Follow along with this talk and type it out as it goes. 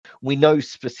we know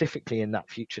specifically in that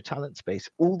future talent space,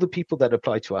 all the people that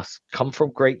apply to us come from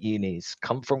great unis,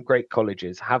 come from great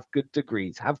colleges, have good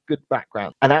degrees, have good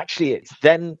background. And actually, it's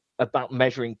then about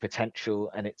measuring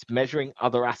potential, and it's measuring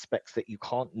other aspects that you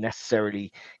can't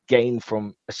necessarily gain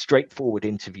from a straightforward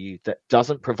interview that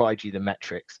doesn't provide you the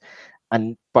metrics.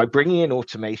 And by bringing in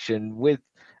automation with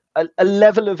a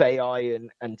level of AI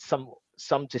and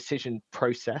some decision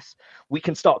process, we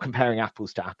can start comparing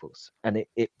apples to apples, and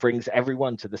it brings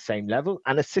everyone to the same level,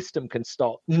 and a system can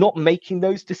start not making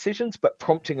those decisions but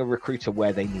prompting a recruiter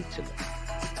where they need to look.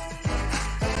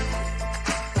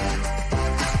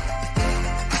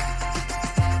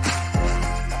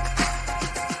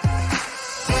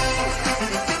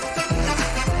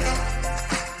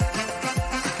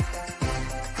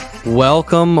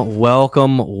 Welcome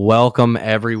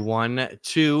everyone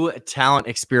to Talent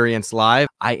Experience Live.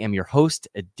 I am your host,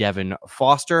 Devin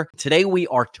Foster. Today we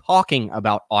are talking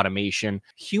about automation,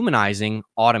 humanizing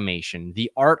automation,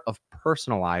 the art of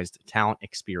personalized talent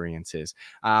experiences.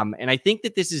 And I think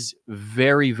that this is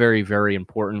very, very, very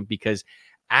important because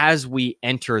as we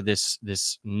enter this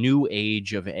new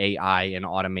age of AI and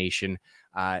automation,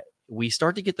 we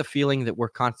start to get the feeling that we're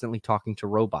constantly talking to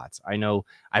robots. I know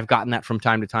I've gotten that from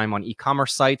time to time on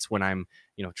e-commerce sites when I'm,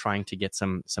 trying to get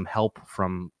some help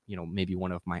from, maybe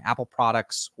one of my Apple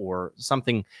products or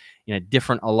something,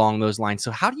 different along those lines.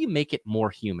 So how do you make it more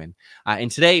human? And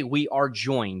today we are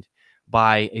joined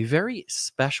by a very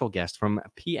special guest from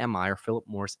PMI, or Philip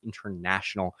Morris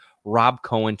International, Rob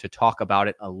Cohen, to talk about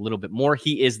it a little bit more.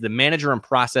 He is the manager and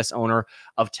process owner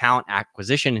of talent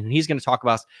acquisition, and he's going to talk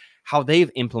about how they've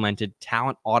implemented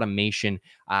talent automation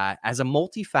as a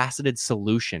multifaceted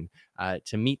solution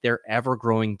to meet their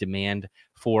ever-growing demand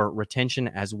for retention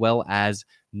as well as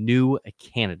new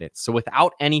candidates. So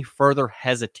without any further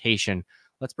hesitation,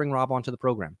 let's bring Rob onto the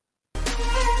program.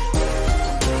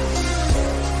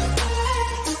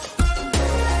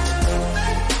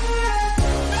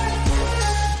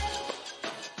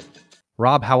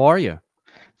 Rob, how are you?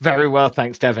 Very well,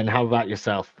 thanks, Devin. How about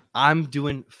yourself? I'm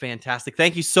doing fantastic.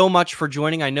 Thank you so much for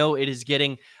joining. I know it is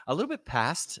getting a little bit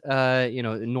past,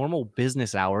 normal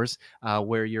business hours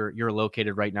where you're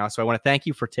located right now. So I want to thank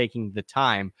you for taking the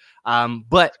time.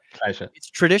 But Pleasure. It's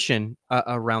tradition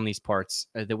around these parts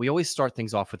that we always start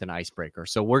things off with an icebreaker.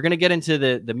 So we're going to get into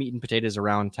the meat and potatoes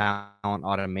around talent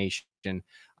automation.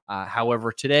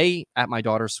 However, today at my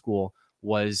daughter's school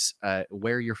was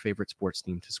wear your favorite sports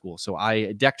team to school. So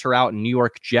I decked her out in New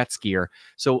York Jets gear.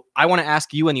 So I want to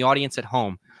ask you and the audience at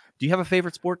home, do you have a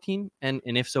favorite sport team? And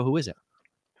if so, who is it?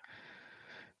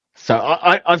 So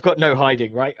I've got no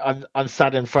hiding, right? I'm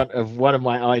sat in front of one of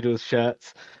my idols'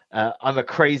 shirts. I'm a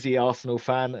crazy Arsenal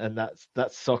fan, and that's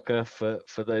soccer for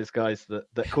those guys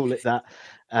that call it that.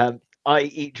 I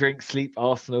eat, drink, sleep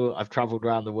Arsenal. I've traveled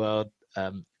around the world.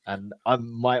 And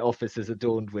my office is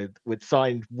adorned with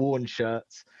signed, worn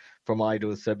shirts from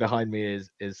idols. So behind me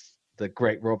is the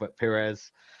great Robert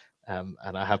Pires, and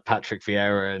I have Patrick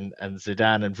Vieira and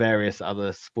Zidane and various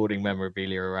other sporting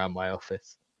memorabilia around my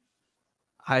office.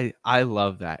 I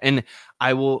love that, and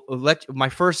I will let my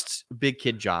first big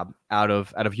kid job out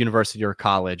of university or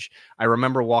college. I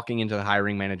remember walking into the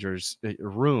hiring manager's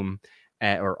room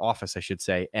or office, I should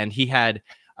say, and he had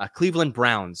Cleveland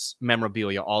Browns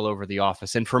memorabilia all over the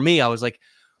office. And for me, I was like,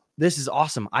 this is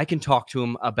awesome. I can talk to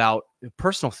him about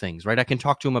personal things, right? I can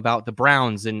talk to him about the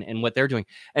Browns and what they're doing.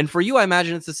 And for you, I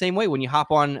imagine it's the same way when you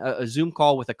hop on a Zoom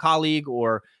call with a colleague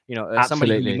or,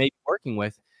 somebody who you may be working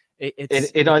with.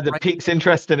 It either piques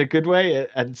interest in a good way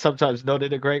and sometimes not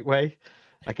in a great way.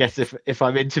 I guess if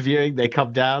I'm interviewing, they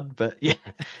come down, but yeah,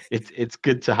 it's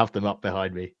good to have them up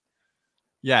behind me.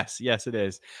 Yes, it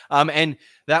is. And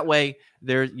that way,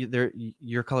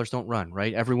 your colors don't run,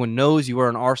 right? Everyone knows you are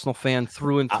an Arsenal fan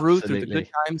through and through, Absolutely. through the good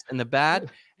times and the bad.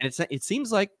 And it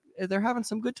seems like they're having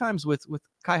some good times with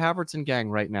Kai Havertz and gang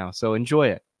right now. So enjoy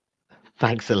it.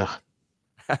 Thanks a lot.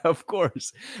 Of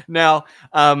course. Now,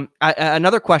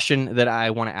 another question that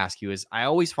I want to ask you is, I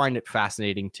always find it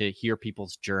fascinating to hear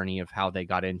people's journey of how they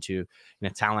got into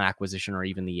talent acquisition or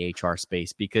even the HR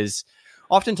space, because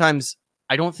oftentimes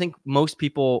I don't think most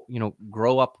people,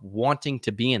 grow up wanting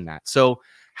to be in that. So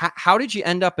how did you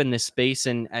end up in this space,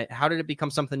 and how did it become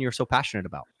something you're so passionate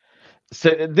about?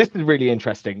 So this is really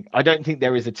interesting. I don't think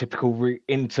there is a typical route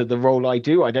into the role I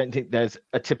do. I don't think there's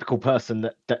a typical person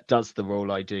that does the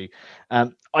role I do.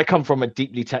 I come from a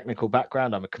deeply technical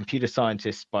background. I'm a computer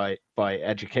scientist by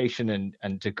education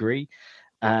and degree,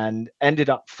 and ended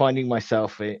up finding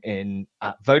myself at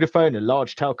Vodafone, a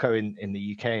large telco in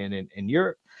the UK and in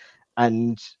Europe,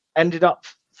 and ended up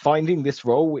finding this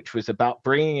role, which was about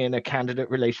bringing in a candidate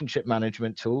relationship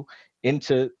management tool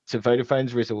into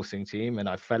Vodafone's resourcing team. And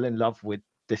I fell in love with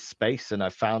this space, and I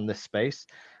found this space.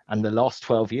 And the last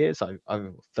 12 years,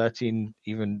 I've 13,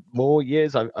 even more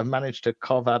years, I've managed to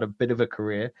carve out a bit of a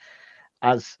career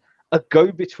as a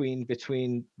go-between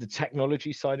the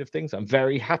technology side of things. I'm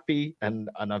very happy, and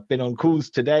I've been on calls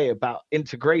today about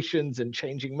integrations and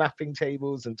changing mapping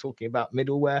tables and talking about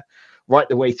middleware, right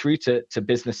the way through to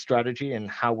business strategy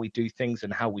and how we do things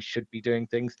and how we should be doing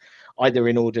things, either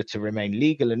in order to remain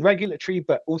legal and regulatory,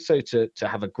 but also to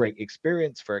have a great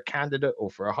experience for a candidate or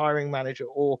for a hiring manager,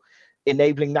 or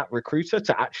enabling that recruiter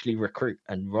to actually recruit,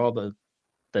 and rather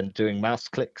than doing mouse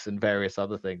clicks and various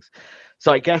other things.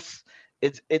 So I guess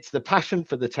it's the passion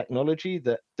for the technology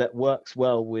that works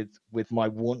well with my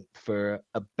want for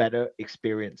a better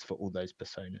experience for all those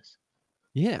personas.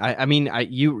 Yeah, I mean,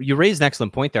 you raised an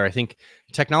excellent point there. I think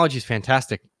technology is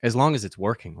fantastic as long as it's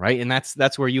working, right? And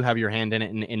that's where you have your hand in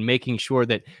it, in making sure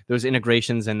that those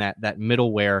integrations and that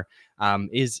middleware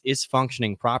is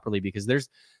functioning properly. Because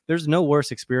there's no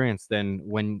worse experience than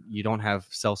when you don't have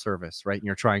cell service, right? And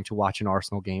you're trying to watch an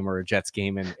Arsenal game or a Jets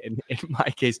game. And in my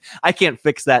case, I can't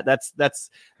fix that. That's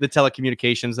the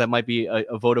telecommunications. That might be a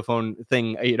Vodafone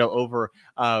thing, over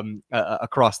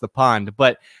across the pond.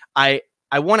 But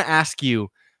I want to ask you,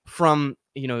 from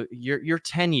your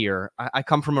tenure. I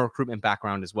come from a recruitment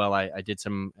background as well. I did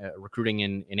some recruiting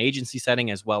in an agency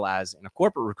setting as well as in a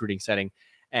corporate recruiting setting.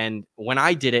 And when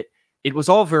I did it, it was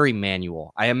all very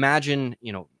manual. I imagine,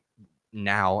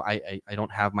 now I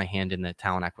don't have my hand in the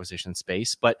talent acquisition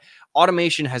space, but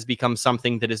automation has become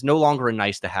something that is no longer a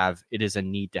nice to have. It is a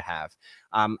need to have.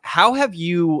 How have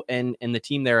you and the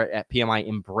team there at PMI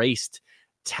embraced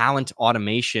talent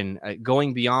automation,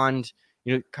 going beyond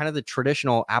kind of the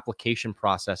traditional application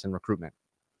process in recruitment?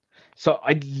 So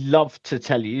I'd love to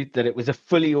tell you that it was a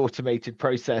fully automated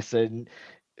process, and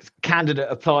candidate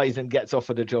applies and gets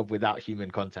offered a job without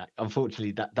human contact.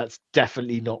 Unfortunately, that's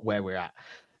definitely not where we're at.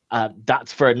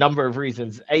 That's for a number of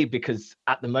reasons. A, because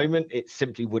at the moment it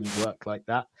simply wouldn't work like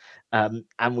that,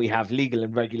 and we have legal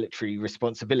and regulatory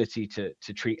responsibility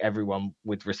to treat everyone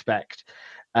with respect.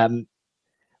 Um,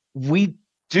 we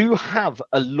do have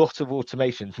a lot of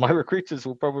automations. My recruiters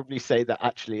will probably say that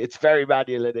actually it's very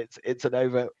manual and it's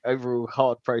an overall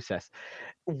hard process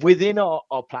within our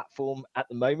platform at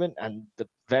the moment, and the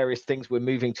various things we're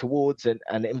moving towards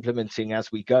and implementing as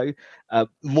we go.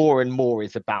 More and more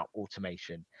is about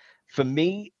automation. For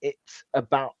me, it's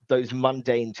about those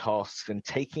mundane tasks and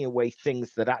taking away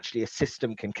things that actually a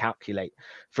system can calculate.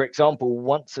 For example,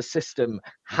 once a system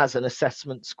has an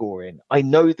assessment score in, I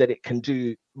know that it can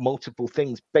do multiple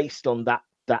things based on that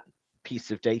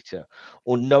piece of data,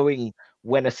 or knowing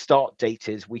when a start date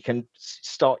is, we can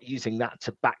start using that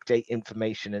to backdate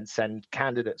information and send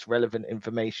candidates relevant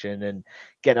information, and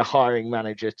get a hiring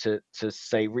manager to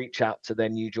say reach out to their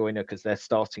new joiner because they're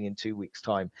starting in 2 weeks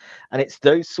time. And it's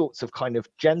those sorts of kind of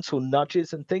gentle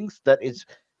nudges and things that is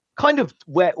kind of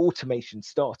where automation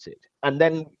started. And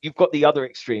then you've got the other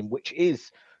extreme, which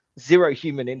is zero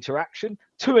human interaction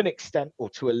to an extent, or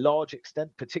to a large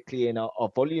extent, particularly in our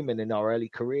volume and in our early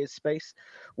careers space,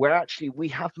 where actually we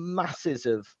have masses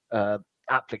of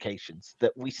applications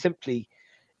that we simply,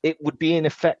 it would be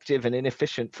ineffective and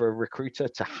inefficient for a recruiter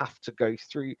to have to go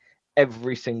through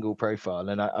every single profile.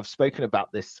 And I've spoken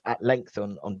about this at length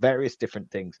on various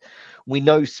different things. We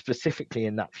know specifically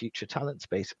in that future talent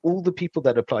space, all the people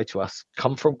that apply to us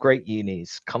come from great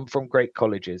unis, come from great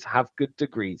colleges, have good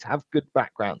degrees, have good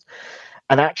backgrounds.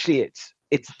 And actually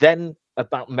it's then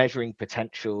about measuring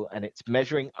potential, and it's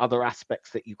measuring other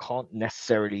aspects that you can't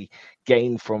necessarily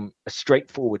gain from a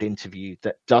straightforward interview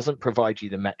that doesn't provide you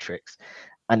the metrics.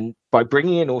 And by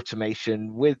bringing in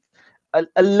automation with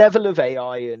a level of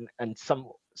AI and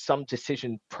some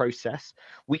decision process,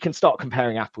 we can start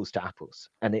comparing apples to apples,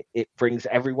 and it brings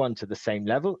everyone to the same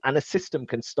level, and a system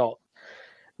can start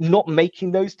not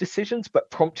making those decisions but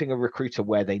prompting a recruiter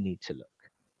where they need to look.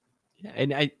 Yeah,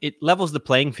 and it levels the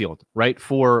playing field, right,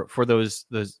 for those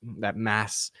that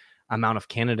mass amount of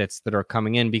candidates that are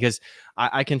coming in. Because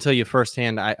I can tell you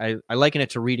firsthand, I liken it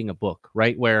to reading a book,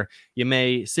 right, where you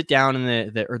may sit down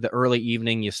in the early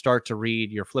evening, you start to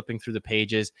read, you're flipping through the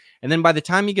pages, and then by the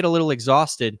time you get a little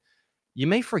exhausted, you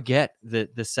may forget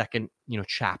the second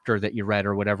chapter that you read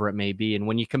or whatever it may be. And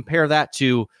when you compare that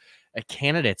to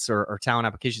candidates or talent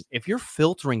applications, if you're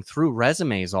filtering through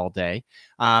resumes all day,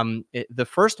 the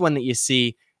first one that you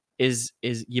see is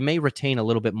you may retain a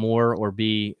little bit more, or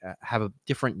be have a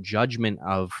different judgment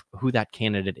of who that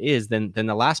candidate is than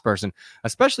the last person.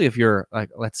 Especially if you're, like,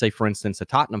 let's say for instance, a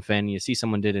Tottenham fan, you see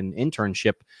someone did an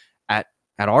internship at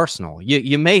at Arsenal.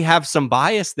 You may have some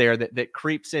bias there that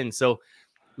creeps in. So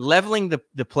leveling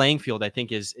the playing field, I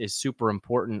think, is super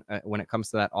important when it comes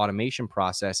to that automation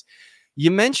process.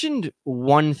 You mentioned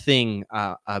one thing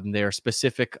there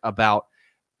specific about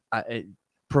uh,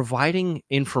 providing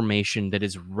information that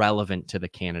is relevant to the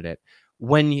candidate.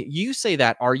 When you say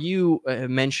that, are you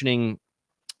mentioning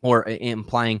or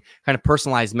implying kind of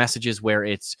personalized messages where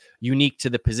it's unique to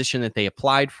the position that they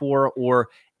applied for? Or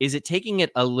is it taking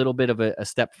it a little bit of a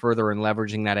step further and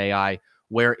leveraging that AI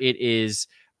where it is,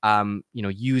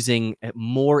 using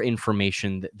more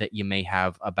information that you may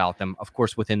have about them, of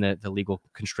course, within the legal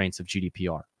constraints of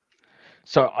GDPR?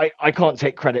 So I can't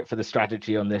take credit for the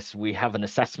strategy on this. We have an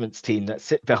assessments team that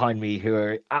sit behind me who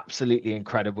are absolutely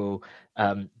incredible.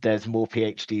 There's more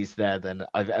PhDs there than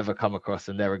I've ever come across,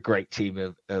 and they're a great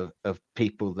team of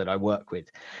people that I work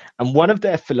with. And one of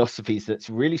their philosophies that's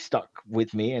really stuck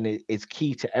with me and is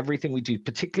key to everything we do,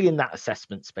 particularly in that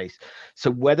assessment space. So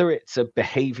whether it's a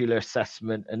behavioral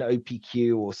assessment, an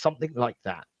OPQ, or something like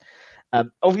that,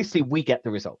 obviously we get the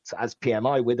results as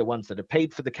PMI. We're the ones that are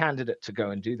paid for the candidate to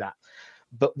go and do that,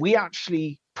 but we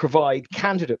actually provide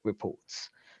candidate reports.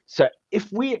 So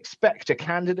if we expect a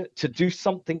candidate to do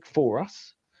something for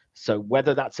us, so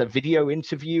whether that's a video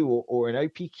interview or an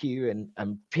OPQ,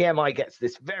 and PMI gets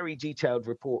this very detailed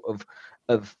report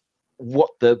of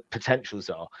what the potentials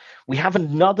are, we have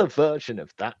another version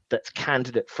of that that's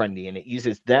candidate friendly, and it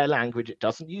uses their language. It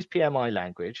doesn't use PMI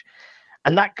language,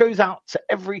 and that goes out to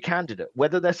every candidate,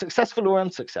 whether they're successful or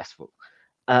unsuccessful.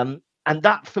 And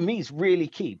that for me is really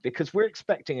key, because we're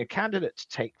expecting a candidate to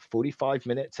take 45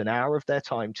 minutes, an hour of their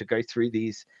time to go through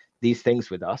these things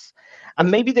with us.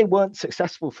 And maybe they weren't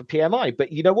successful for PMI,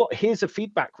 but you know what? Here's a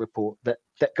feedback report that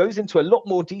goes into a lot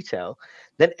more detail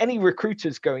than any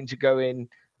recruiter's going to go in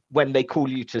when they call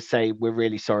you to say, we're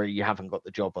really sorry you haven't got the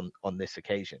job on this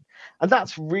occasion. And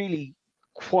that's really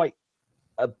quite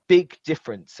a big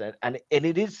difference, and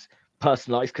it is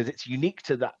personalized because it's unique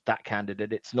to that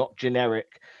candidate. It's not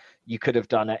generic. You could have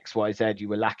done XYZ, you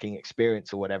were lacking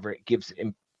experience or whatever. It gives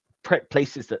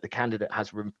places that the candidate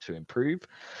has room to improve,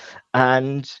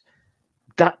 and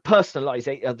that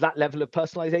personalization, that level of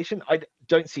personalization, I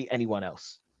don't see anyone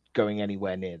else going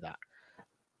anywhere near that.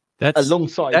 That's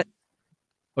Alongside that.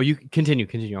 Oh, you continue.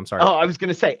 I'm sorry. I was going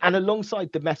to say, and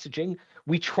alongside the messaging,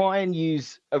 we try and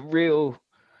use a real,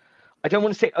 I don't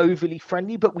want to say overly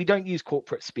friendly, but we don't use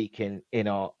corporate speak in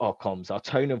our comms. Our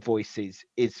tone of voice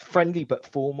is friendly but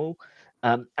formal,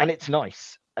 and it's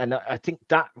nice. And I think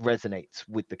that resonates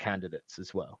with the candidates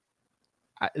as well.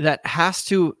 That has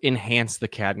to enhance the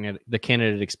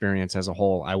candidate experience as a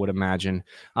whole, I would imagine.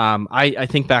 I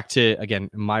think back to, again,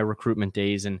 my recruitment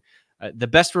days, and the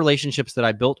best relationships that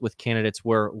I built with candidates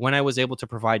were when I was able to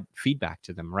provide feedback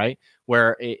to them, right?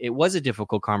 Where it was a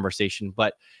difficult conversation,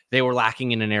 but they were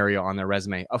lacking in an area on their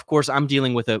resume. Of course, I'm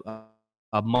dealing with a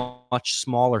much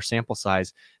smaller sample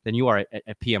size than you are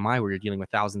at PMI, where you're dealing with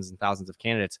thousands and thousands of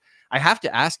candidates. I have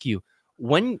to ask you,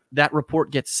 when that report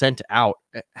gets sent out,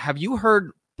 have you heard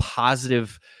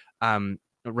positive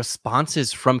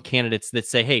responses from candidates that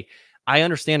say, hey, I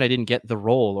understand I didn't get the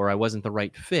role or I wasn't the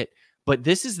right fit, but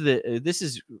this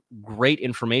is great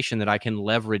information that I can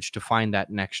leverage to find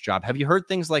that next job? Have you heard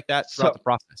things like that throughout the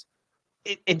process?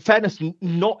 In fairness,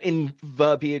 not in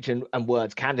verbiage and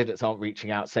words. Candidates aren't reaching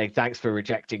out saying thanks for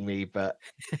rejecting me, but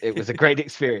it was a great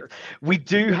experience. We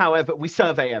do, however, we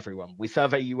survey everyone. We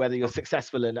survey you whether you're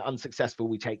successful and unsuccessful.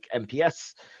 We take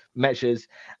NPS measures,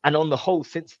 and on the whole,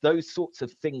 since those sorts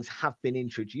of things have been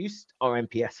introduced, our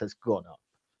NPS has gone up.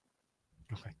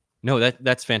 Okay. No,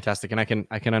 that's fantastic, and I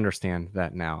can understand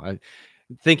that now.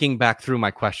 Thinking back through my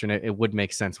question, it would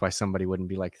make sense why somebody wouldn't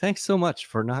be like, "Thanks so much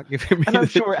for not giving me." And I'm the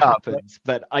sure it job. happens,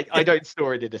 but I don't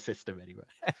store it in a system anyway.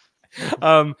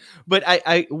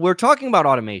 But we're talking about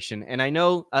automation, and I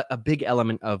know a big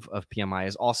element of PMI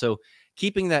is also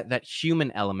keeping that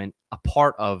human element a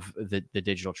part of the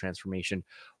digital transformation.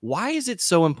 Why is it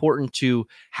so important to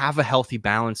have a healthy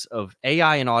balance of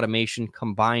AI and automation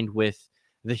combined with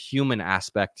the human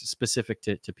aspect specific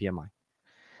to PMI?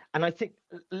 And I think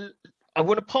I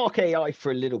want to park AI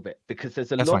for a little bit, because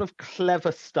there's a That's lot fine. of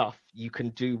clever stuff you can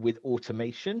do with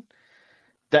automation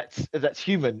that's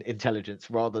human intelligence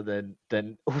rather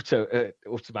than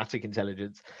automatic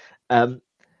intelligence. um,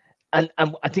 and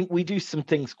I think we do some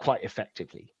things quite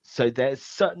effectively. So there's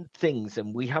certain things,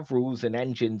 and we have rules and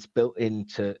engines built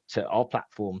into our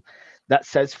platform that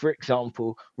says, for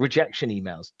example, rejection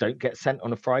emails don't get sent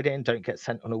on a Friday and don't get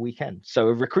sent on a weekend. So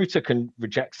a recruiter can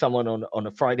reject someone on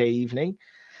a Friday evening.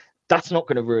 that's not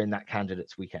going to ruin that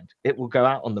candidate's weekend. It will go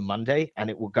out on the Monday, and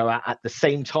it will go out at the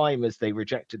same time as they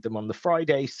rejected them on the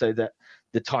Friday, so that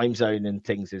the time zone and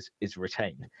things is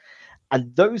retained.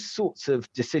 And those sorts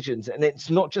of decisions, and it's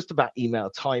not just about email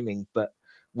timing, but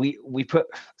we put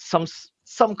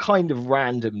some kind of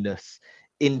randomness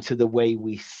into the way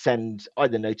we send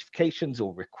either notifications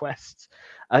or requests,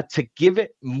 to give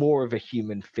it more of a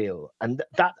human feel. And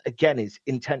that again is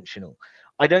intentional.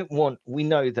 I don't want, we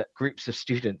know that groups of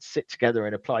students sit together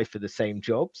and apply for the same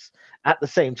jobs at the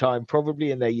same time,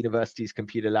 probably in their university's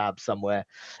computer lab somewhere.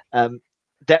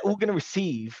 They're all going to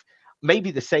receive maybe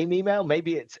the same email.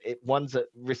 Maybe one's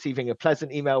receiving a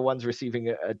pleasant email, one's receiving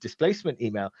a displacement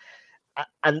email,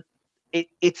 and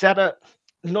it's at a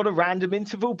not a random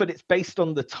interval, but it's based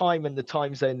on the time and the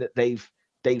time zone that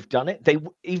they've done it.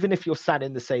 Even if you're sat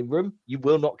in the same room, you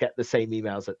will not get the same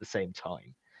emails at the same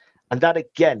time. And that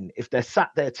again, if they're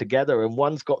sat there together and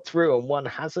one's got through and one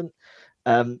hasn't,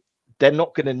 they're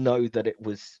not going to know that it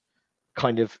was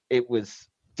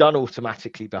done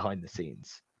automatically behind the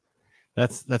scenes.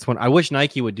 That's when I wish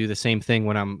Nike would do the same thing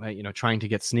when I'm trying to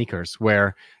get sneakers,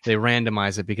 where they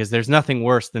randomize it, because there's nothing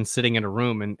worse than sitting in a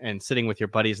room and sitting with your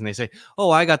buddies and they say,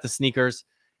 oh, I got the sneakers,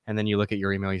 and then you look at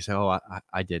your email, you say, oh,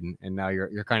 I didn't, and now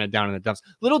you're kind of down in the dumps.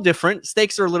 A little different,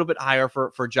 stakes are a little bit higher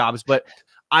for jobs, but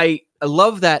I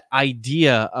love that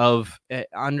idea of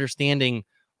understanding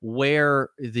where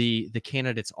the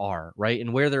candidates are, right,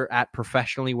 and where they're at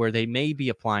professionally, where they may be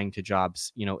applying to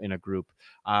jobs in a group.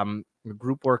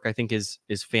 Group work, I think, is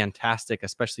fantastic,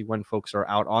 especially when folks are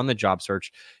out on the job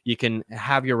search. You can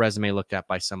have your resume looked at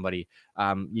by somebody.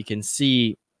 You can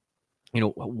see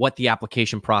what the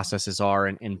application processes are,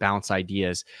 and bounce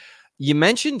ideas. You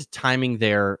mentioned timing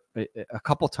there a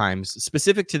couple times,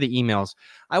 specific to the emails.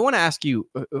 I want to ask you,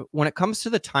 when it comes to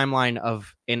the timeline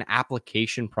of an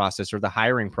application process or the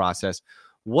hiring process,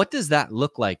 what does that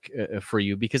look like for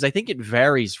you? Because I think it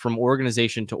varies from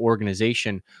organization to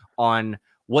organization on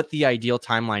what the ideal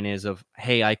timeline is of,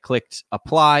 hey, I clicked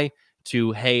apply,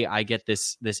 to, hey, I get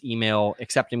this email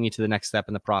accepting me to the next step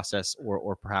in the process,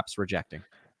 or perhaps rejecting.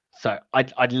 So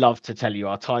I'd love to tell you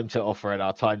our time to offer and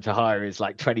our time to hire is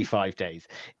like 25 days.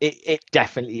 It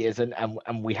definitely isn't,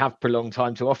 and we have prolonged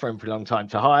time to offer and prolonged time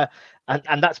to hire,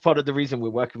 and that's part of the reason we're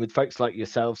working with folks like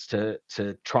yourselves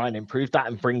to try and improve that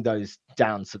and bring those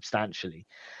down substantially.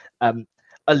 A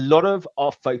lot of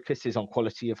our focus is on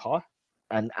quality of hire,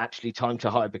 and actually time to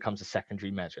hire becomes a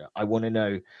secondary measure. I want to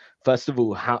know, first of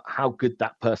all, how good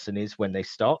that person is when they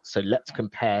start. So let's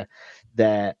compare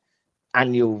their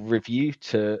annual review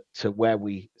to where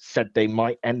we said they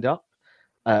might end up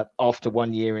after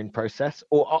 1 year in process,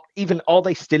 or even are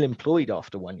they still employed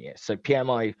after 1 year? So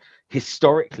PMI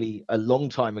historically, a long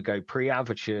time ago,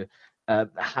 pre-Avature,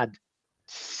 had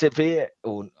severe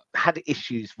or had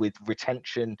issues with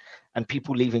retention and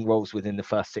people leaving roles within the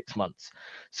first 6 months.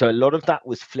 So a lot of that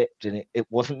was flipped, and it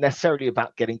wasn't necessarily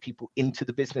about getting people into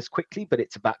the business quickly, but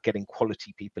it's about getting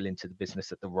quality people into the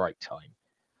business at the right time.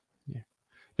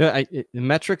 Yeah, the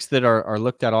metrics that are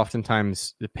looked at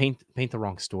oftentimes paint the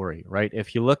wrong story, right?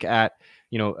 If you look at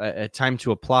a time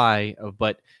to apply,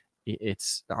 but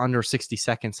it's under 60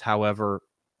 seconds, however,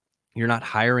 you're not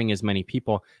hiring as many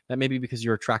people, that may be because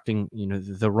you're attracting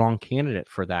the wrong candidate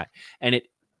for that, and it,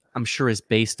 I'm sure, is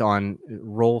based on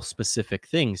role specific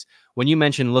things. When you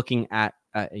mention looking at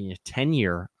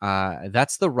tenure,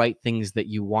 that's the right things that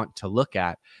you want to look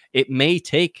at. It may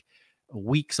take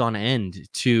weeks on end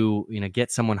to get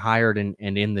someone hired and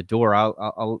in the door.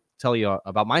 I'll tell you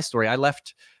about my story. I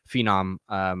left Phenom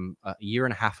a year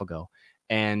and a half ago,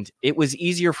 and it was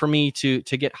easier for me to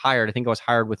get hired. I think I was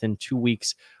hired within 2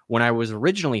 weeks when I was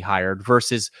originally hired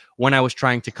versus when I was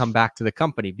trying to come back to the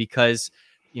company, because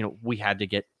we had to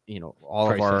get all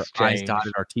of our I's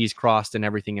dotted, our T's crossed, and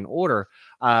everything in order.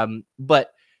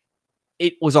 But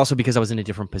it was also because I was in a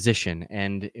different position,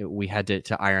 and we had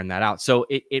to iron that out. So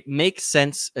it makes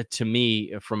sense to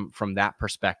me from that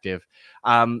perspective.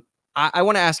 I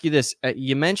want to ask you this.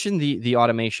 You mentioned the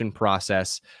automation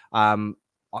process.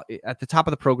 At the top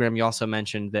of the program, you also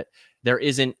mentioned that there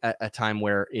isn't a time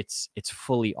where it's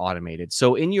fully automated.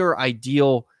 So in your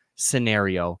ideal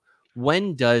scenario,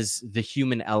 when does the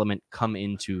human element come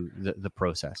into the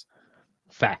process?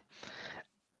 Fair.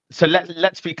 So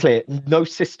let's be clear. No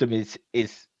system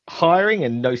is hiring,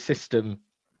 and no system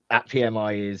at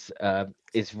PMI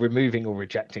is removing or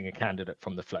rejecting a candidate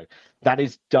from the flow. That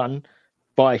is done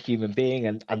by a human being,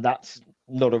 and that's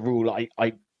not a rule.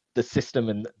 The system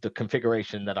and the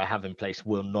configuration that I have in place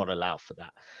will not allow for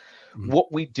that. What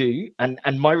we do,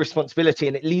 and my responsibility,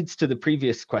 and it leads to the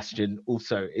previous question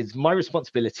also, is my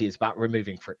responsibility is about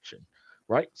removing friction,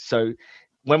 right? So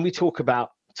when we talk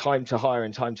about time to hire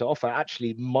and time to offer,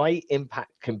 actually my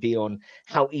impact can be on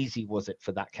how easy was it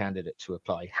for that candidate to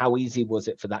apply, how easy was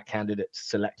it for that candidate to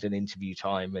select an interview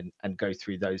time and go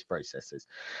through those processes.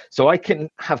 So I can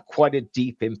have quite a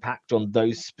deep impact on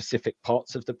those specific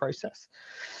parts of the process.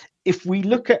 If we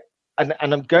look at, and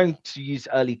I'm going to use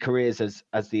early careers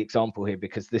as the example here,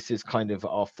 because this is kind of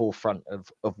our forefront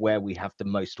of where we have the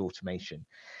most automation.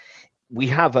 We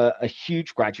have a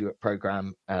huge graduate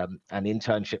program, an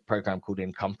internship program called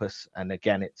Encompass. And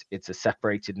again, it's a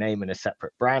separated name and a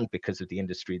separate brand because of the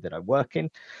industry that I work in.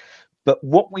 But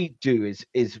what we do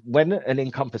is when an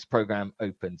Encompass program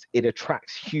opens, it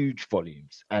attracts huge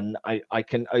volumes. And I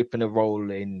can open a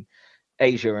role in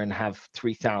Asia and have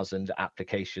 3,000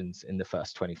 applications in the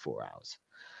first 24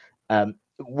 hours.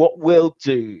 What we'll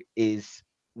do is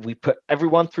we put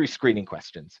everyone through screening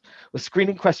questions. Well,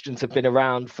 screening questions have been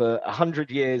around for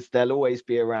 100 years. They'll always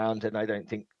be around, and I don't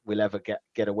think we'll ever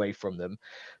get away from them.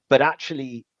 But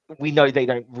actually, we know they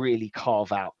don't really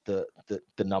carve out the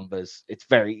numbers. It's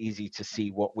very easy to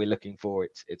see what we're looking for.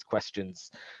 It's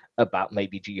questions about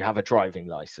maybe, do you have a driving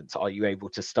license? Are you able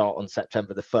to start on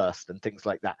September the 1st? And things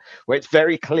like that, where it's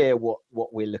very clear what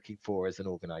we're looking for as an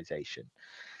organization.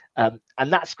 And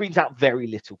that screens out very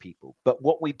little people. But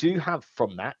what we do have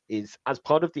from that is, as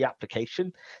part of the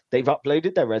application, they've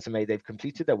uploaded their resume, they've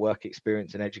completed their work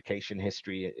experience and education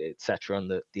history, etc., on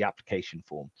the application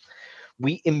form.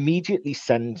 We immediately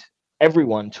send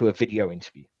everyone to a video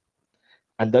interview.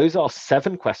 And those are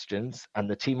 7 questions. And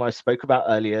the team I spoke about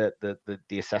earlier,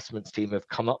 the assessments team, have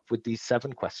come up with these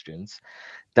 7 questions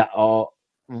that are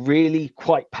really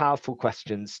quite powerful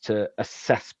questions to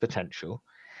assess potential.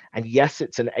 And yes,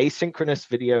 it's an asynchronous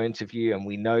video interview. And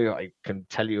we know, I can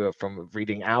tell you from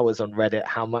reading hours on Reddit,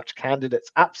 how much candidates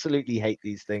absolutely hate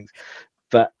these things.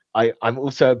 But I'm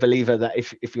also a believer that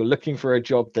if you're looking for a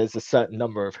job, there's a certain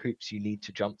number of hoops you need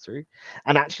to jump through.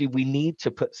 And actually, we need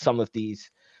to put some of these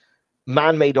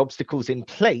man-made obstacles in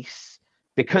place,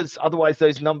 because otherwise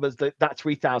those numbers, that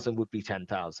 3,000 would be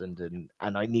 10,000,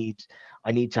 and I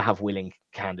need to have willing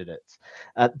candidates.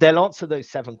 They'll answer those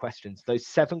 7 questions. Those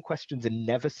 7 questions are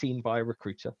never seen by a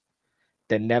recruiter.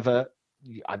 I've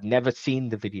never seen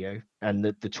the video, and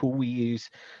the tool we use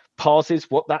parses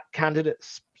what that candidate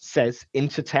says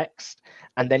into text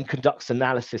and then conducts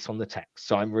analysis on the text.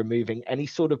 So I'm removing any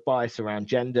sort of bias around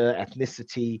gender,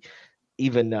 ethnicity,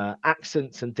 even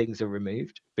accents and things are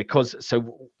removed, because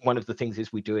so one of the things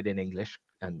is we do it in English,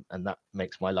 and that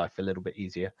makes my life a little bit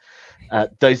easier.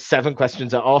 Those 7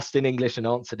 questions are asked in English and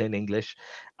answered in English,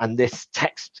 and this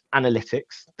text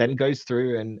analytics then goes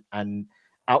through and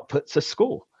outputs a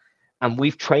score. And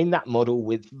we've trained that model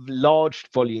with large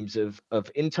volumes of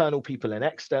internal people and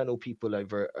external people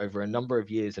over a number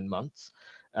of years and months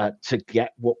to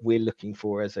get what we're looking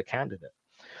for as a candidate.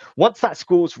 Once that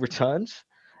score's returned,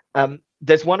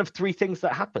 there's one of 3 things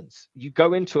that happens. You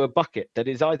go into a bucket that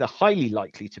is either highly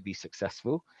likely to be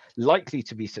successful, likely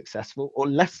to be successful, or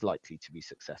less likely to be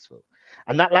successful.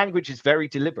 And that language is very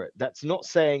deliberate. That's not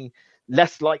saying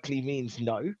less likely means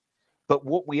no. But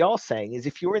what we are saying is,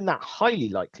 if you're in that highly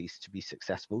likely to be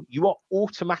successful, you are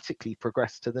automatically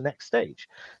progressed to the next stage.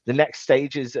 The next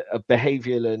stage is a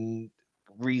behavioral and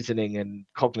reasoning and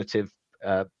cognitive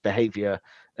behavior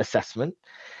assessment.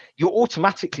 You're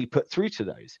automatically put through to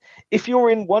those. If you're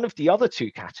in one of the other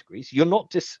 2 categories, you're not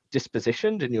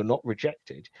dispositioned and you're not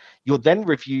rejected. You're then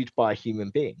reviewed by a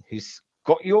human being who's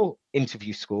got your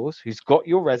interview scores, who's got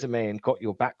your resume and got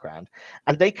your background,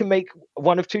 and they can make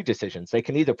one of 2 decisions. They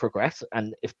can either progress,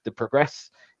 and if the progress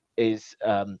is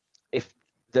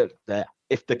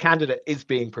if the candidate is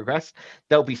being progressed,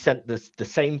 they'll be sent the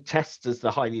same tests as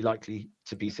the highly likely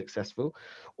to be successful,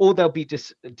 or they'll be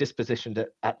dispositioned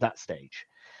at that stage.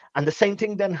 And the same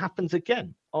thing then happens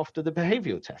again after the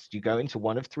behavioral test. You go into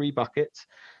one of 3 buckets.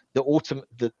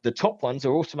 The top ones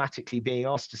are automatically being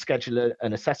asked to schedule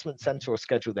an assessment center or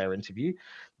schedule their interview.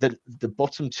 The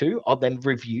bottom 2 are then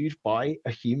reviewed by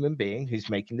a human being who's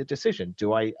making the decision.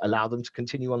 Do I allow them to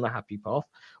continue on the happy path,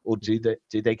 or do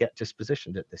they get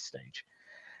dispositioned at this stage?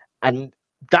 And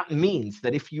that means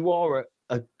that if you are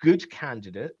a good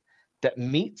candidate that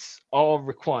meets our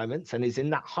requirements and is in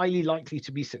that highly likely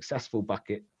to be successful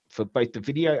bucket for both the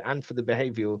video and for the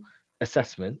behavioral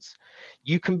assessments,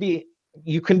 you can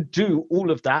do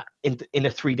all of that in a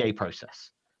 3-day process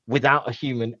without a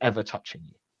human ever touching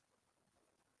you.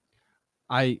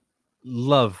 I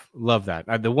love that.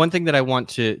 The one thing that I want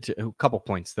to a couple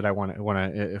points that I want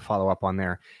to follow up on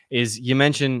there is, you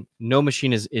mentioned no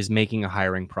machine is making a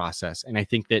hiring process, and I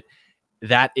think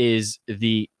that is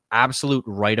the absolute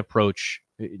right approach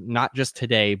not just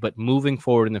today, but moving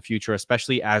forward in the future,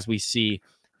 especially as we see,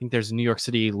 I think there's New York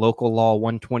City local law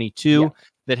 122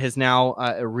 that has now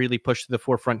really pushed to the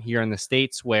forefront here in the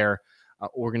States, where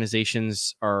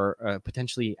organizations are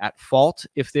potentially at fault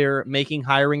if they're making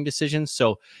hiring decisions.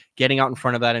 So getting out in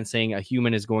front of that and saying a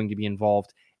human is going to be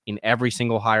involved in every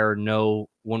single hire. No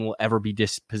one will ever be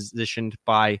dispositioned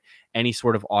by any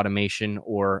sort of automation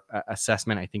or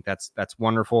assessment. I think that's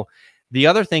wonderful. The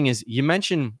other thing is, you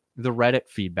mentioned the Reddit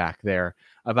feedback there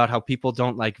about how people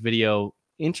don't like video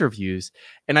interviews.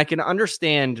 And I can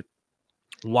understand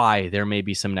why there may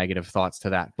be some negative thoughts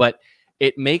to that. But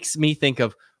it makes me think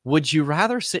of, would you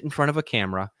rather sit in front of a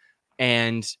camera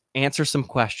and answer some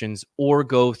questions, or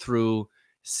go through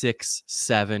 6,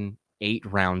 7, 8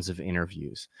 rounds of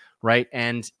interviews, right?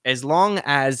 And as long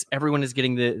as everyone is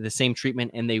getting the same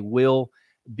treatment, and they will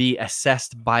be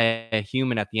assessed by a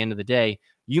human at the end of the day,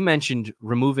 you mentioned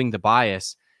removing the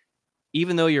bias.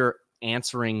 Even though you're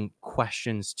answering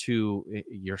questions to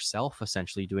yourself,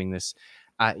 essentially doing this,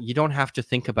 you don't have to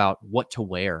think about what to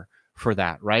wear for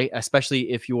that, right?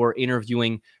 Especially if you're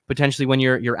interviewing potentially when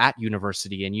you're at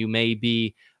university, and you may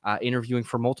be interviewing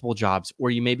for multiple jobs, or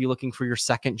you may be looking for your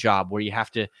second job where you have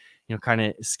to, kind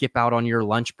of skip out on your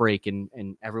lunch break, and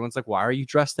everyone's like, why are you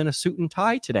dressed in a suit and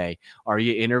tie today? Are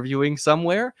you interviewing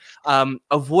somewhere?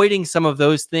 Avoiding some of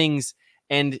those things.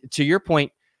 And to your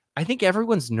point, I think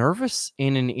everyone's nervous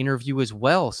in an interview as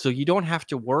well. So you don't have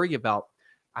to worry about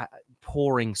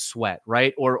pouring sweat,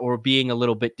 right? Or being a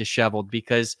little bit disheveled,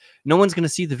 because no one's going to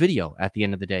see the video at the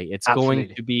end of the day. It's going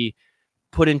Absolutely. to be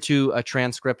put into a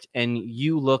transcript, and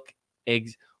you look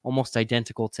almost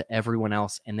identical to everyone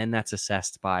else. And then that's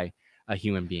assessed by a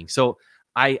human being. So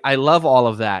I love all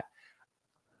of that.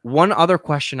 One other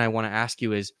question I want to ask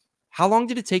you is, how long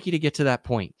did it take you to get to that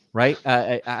point? Right.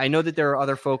 I know that there are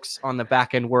other folks on the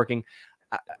back end working.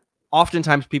 Uh,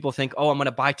 Oftentimes people think, oh, I'm going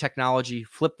to buy technology,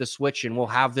 flip the switch, and we'll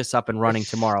have this up and running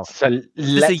tomorrow. So Is this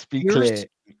a let's be years? clear.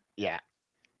 Yeah.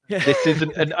 This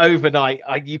isn't an overnight.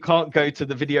 You can't go to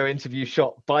the video interview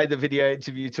shop, buy the video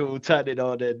interview tool, turn it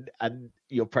on, and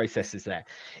your process is there.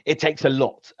 It takes a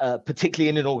lot, particularly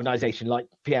in an organization like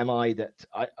PMI that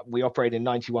we operate in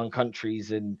 91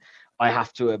 countries, and I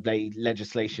have to obey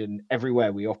legislation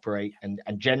everywhere we operate. And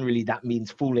generally that means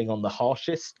falling on the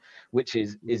harshest, which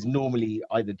is normally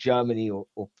either Germany or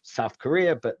South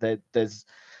Korea. But there's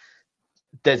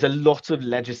a lot of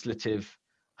legislative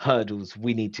hurdles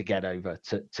we need to get over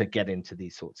to get into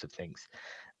these sorts of things.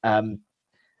 Um,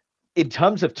 in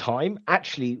terms of time,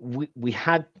 actually, we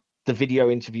had the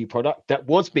video interview product that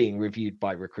was being reviewed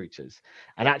by recruiters.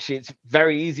 And actually, it's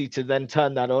very easy to then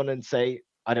turn that on and say,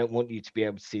 I don't want you to be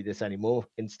able to see this anymore.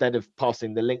 Instead of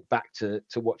passing the link back to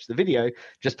watch the video,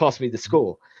 just pass me the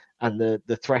score. And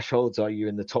the thresholds, are you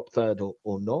in the top third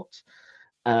or not?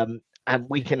 And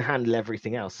we can handle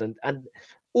everything else. And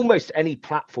almost any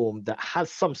platform that has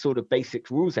some sort of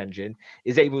basic rules engine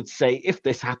is able to say, if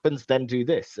this happens, then do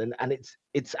this. And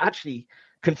it's actually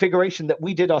configuration that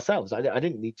we did ourselves. I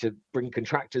didn't need to bring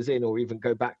contractors in or even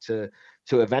go back to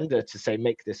a vendor to say,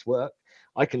 make this work.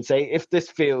 I can say, if this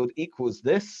field equals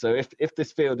this, so if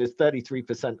this field is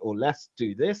 33% or less,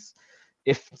 do this.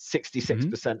 If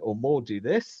 66% or more, do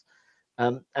this.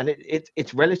 And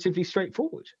it's relatively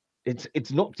straightforward.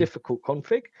 It's not difficult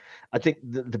config. I think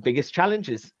the biggest challenge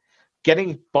is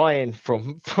getting buy-in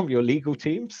from your legal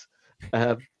teams.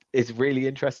 Is really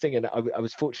interesting, and I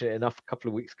was fortunate enough a couple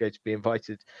of weeks ago to be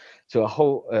invited to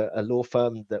a law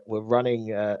firm that were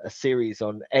running a series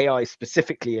on AI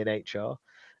specifically in HR.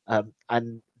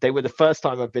 And they were the first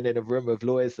time I've been in a room of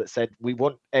lawyers that said, we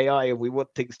want AI and we want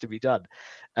things to be done.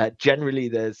 Generally,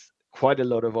 there's quite a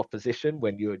lot of opposition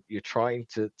when you're trying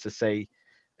to say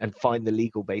and find the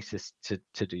legal basis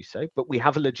to do so. But we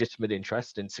have a legitimate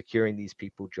interest in securing these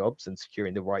people jobs and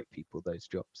securing the right people those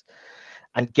jobs.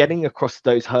 And getting across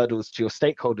those hurdles to your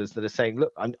stakeholders that are saying,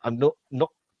 look, I'm not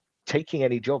taking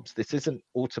any jobs. This isn't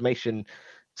automation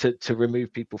to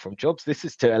remove people from jobs. This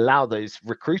is to allow those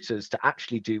recruiters to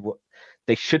actually do what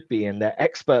they should be, and they're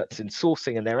experts in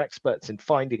sourcing and they're experts in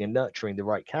finding and nurturing the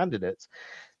right candidates.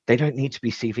 They don't need to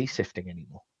be CV sifting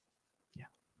anymore.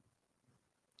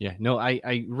 Yeah, no,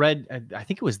 I read, I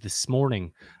think it was this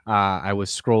morning, I was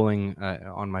scrolling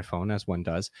on my phone, as one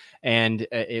does, and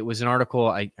it was an article,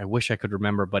 I wish I could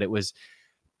remember, but it was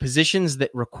positions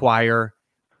that require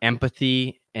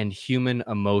empathy and human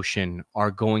emotion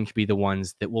are going to be the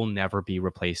ones that will never be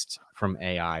replaced from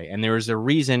AI. And there is a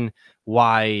reason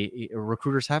why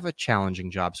recruiters have a challenging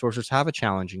job, sourcers have a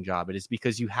challenging job. It is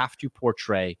because you have to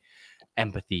portray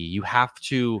empathy. You have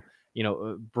to,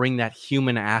 bring that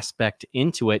human aspect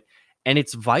into it. and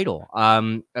it's vital.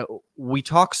 We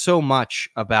talk so much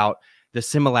about the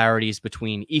similarities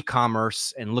between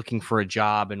e-commerce and looking for a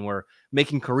job, and we're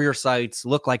making career sites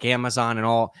look like Amazon and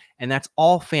all, and that's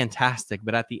all fantastic.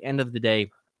 But at the end of the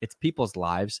day, it's people's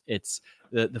lives. It's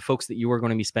the folks that you are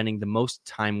going to be spending the most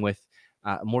time with,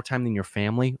 more time than your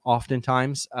family,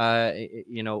 oftentimes. When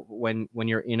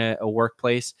you're in a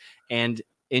workplace, and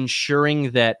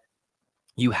ensuring that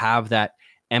you have that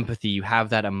empathy, you have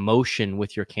that emotion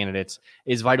with your candidates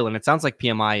is vital. And it sounds like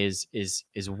PMI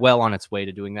is well on its way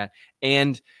to doing that,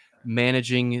 and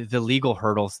managing the legal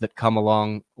hurdles that come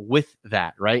along with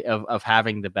that, right? Of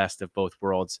having the best of both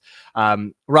worlds.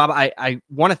 Rob, I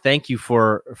want to thank you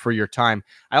for your time.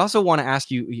 I also want to ask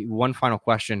you one final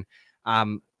question.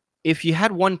 If you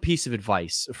had one piece of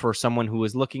advice for someone who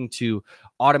is looking to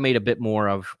automate a bit more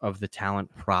of the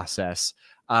talent process,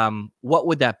 what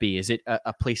would that be? Is it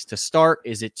a place to start?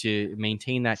 Is it to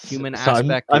maintain that human So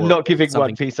aspect, I'm or not is it giving one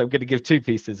something? piece. I'm going to give two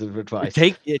pieces of advice.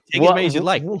 Take as many as you'd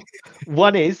like.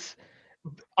 One is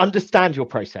understand your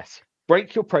process.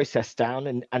 Break your process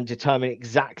down and determine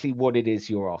exactly what it is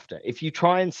you're after. If you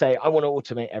try and say, I want to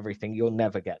automate everything, you'll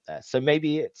never get there. So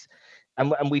maybe it's,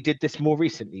 and we did this more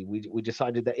recently. We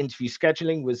decided that interview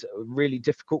scheduling was a really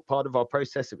difficult part of our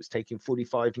process. It was taking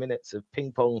 45 minutes of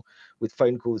ping pong with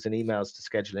phone calls and emails to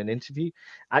schedule an interview.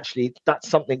 Actually, that's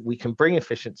something we can bring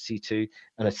efficiency to,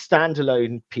 and a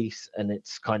standalone piece. And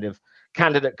it's kind of,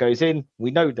 candidate goes in,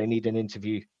 we know they need an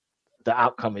interview, the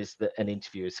outcome is that an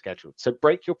interview is scheduled. So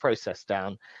break your process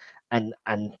down and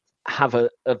have a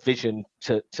vision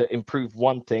to improve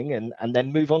one thing, and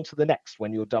then move on to the next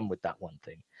when you're done with that one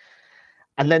thing.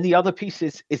 And then the other piece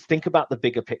is think about the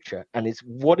bigger picture, and is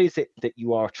what is it that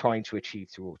you are trying to achieve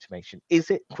through automation?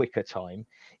 Is it quicker time?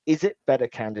 Is it better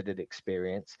candidate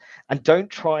experience? And don't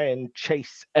try and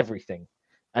chase everything.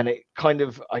 And it kind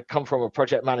of, I come from a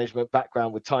project management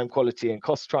background with time, quality, and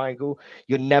cost triangle.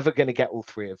 You're never going to get all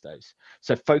three of those.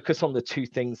 So focus on the two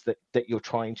things that you're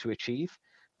trying to achieve.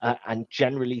 And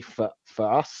generally for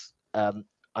us, I'm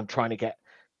trying to get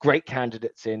great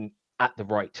candidates in at the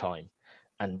right time,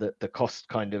 and the cost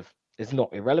kind of is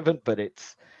not irrelevant, but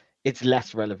it's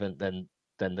less relevant than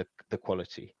the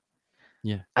quality.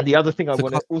 Yeah. And the other thing I The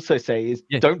want to cost. also say is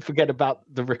Yeah. don't forget about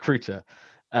the recruiter,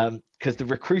 because the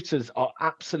recruiters are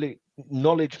absolute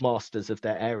knowledge masters of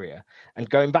their area. And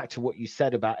going back to what you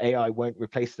said about AI won't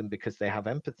replace them because they have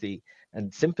empathy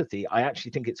and sympathy, I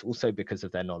actually think it's also because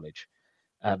of their knowledge.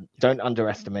 Don't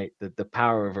underestimate the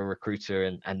power of a recruiter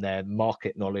and their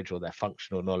market knowledge or their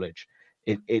functional knowledge.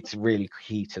 It's really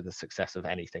key to the success of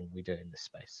anything we do in this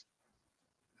space.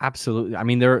 Absolutely. I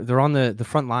mean, they're on the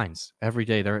front lines every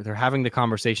day. They're having the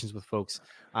conversations with folks,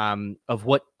 of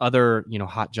what other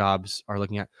hot jobs are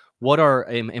looking at. What are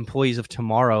employees of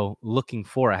tomorrow looking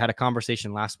for? I had a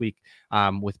conversation last week,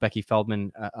 with Becky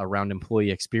Feldman, around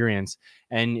employee experience,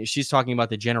 and she's talking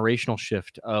about the generational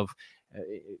shift of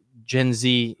Gen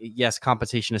Z. Yes,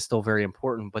 compensation is still very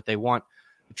important, but they want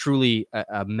truly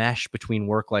a mesh between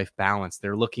work-life balance.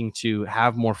 They're looking to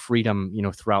have more freedom,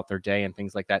 throughout their day and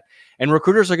things like that. And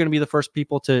recruiters are going to be the first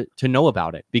people to know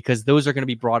about it, because those are going to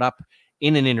be brought up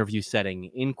in an interview setting,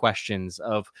 in questions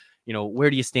of, where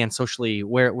do you stand socially?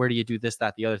 Where do you do this,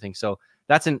 that, the other thing? So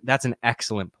that's an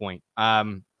excellent point.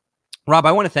 Rob,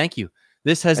 I want to thank you.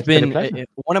 This has It's been a been pleasure.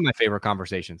 one of my favorite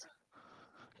conversations.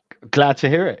 Glad to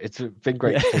hear it. It's been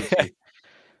great Yeah. to talk to you.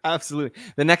 Absolutely.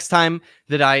 The next time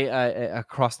that I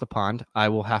across the pond, I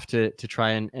will have to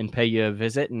try and pay you a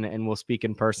visit, and we'll speak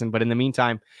in person. But in the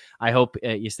meantime, I hope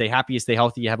you stay happy, you stay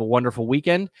healthy, you have a wonderful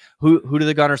weekend. Who do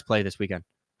the Gunners play this weekend?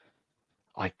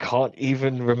 I can't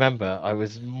even remember. I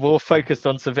was more focused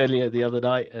on Sevilla the other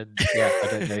night, and yeah, I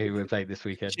don't know who we're playing this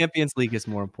weekend. Champions League is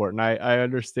more important. I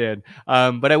understand.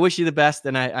 But I wish you the best,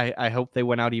 and I hope they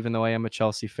went out, even though I am a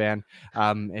Chelsea fan.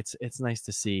 It's nice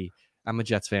to see. I'm a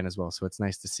Jets fan as well, so it's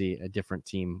nice to see a different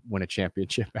team win a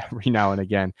championship every now and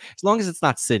again. As long as it's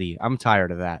not City, I'm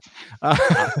tired of that.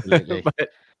 Absolutely.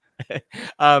 But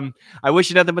I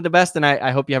wish you nothing but the best, and I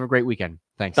hope you have a great weekend.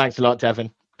 Thanks. Thanks a lot,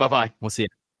 Devin. Bye bye. We'll see you.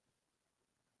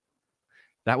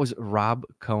 That was Rob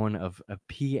Cohen of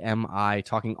PMI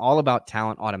talking all about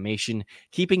talent automation,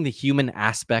 keeping the human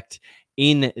aspect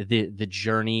in the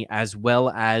journey, as well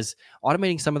as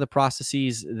automating some of the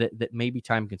processes that may be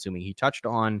time consuming. He touched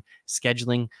on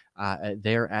scheduling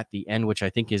there at the end, which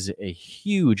I think is a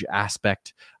huge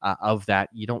aspect of that.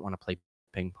 You don't want to play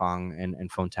ping pong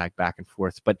and phone tag back and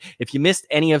forth. But if you missed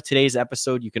any of today's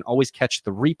episode, you can always catch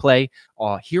the replay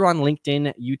here on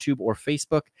LinkedIn, YouTube, or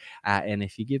Facebook. And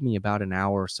if you give me about an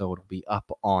hour or so, it'll be up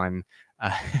on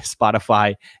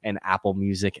Spotify and Apple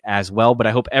Music as well. But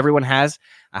I hope everyone has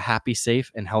a happy,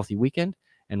 safe, and healthy weekend,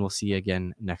 and we'll see you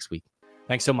again next week.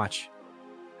 Thanks so much.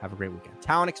 Have a great weekend.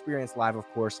 Talent Experience Live, of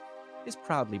course, is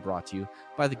proudly brought to you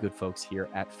by the good folks here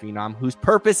at Phenom, whose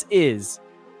purpose is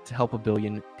to help 1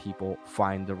 billion people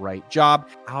find the right job.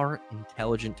 Our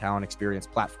intelligent talent experience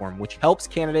platform, which helps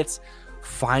candidates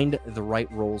find the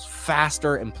right roles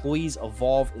faster, employees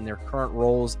evolve in their current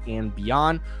roles and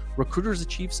beyond, recruiters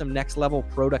achieve some next level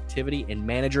productivity, and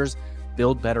managers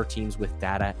build better teams with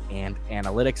data and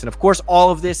analytics. And of course, all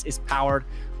of this is powered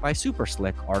by super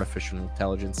slick artificial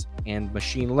intelligence and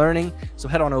machine learning. So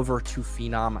head on over to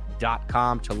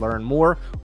phenom.com to learn more.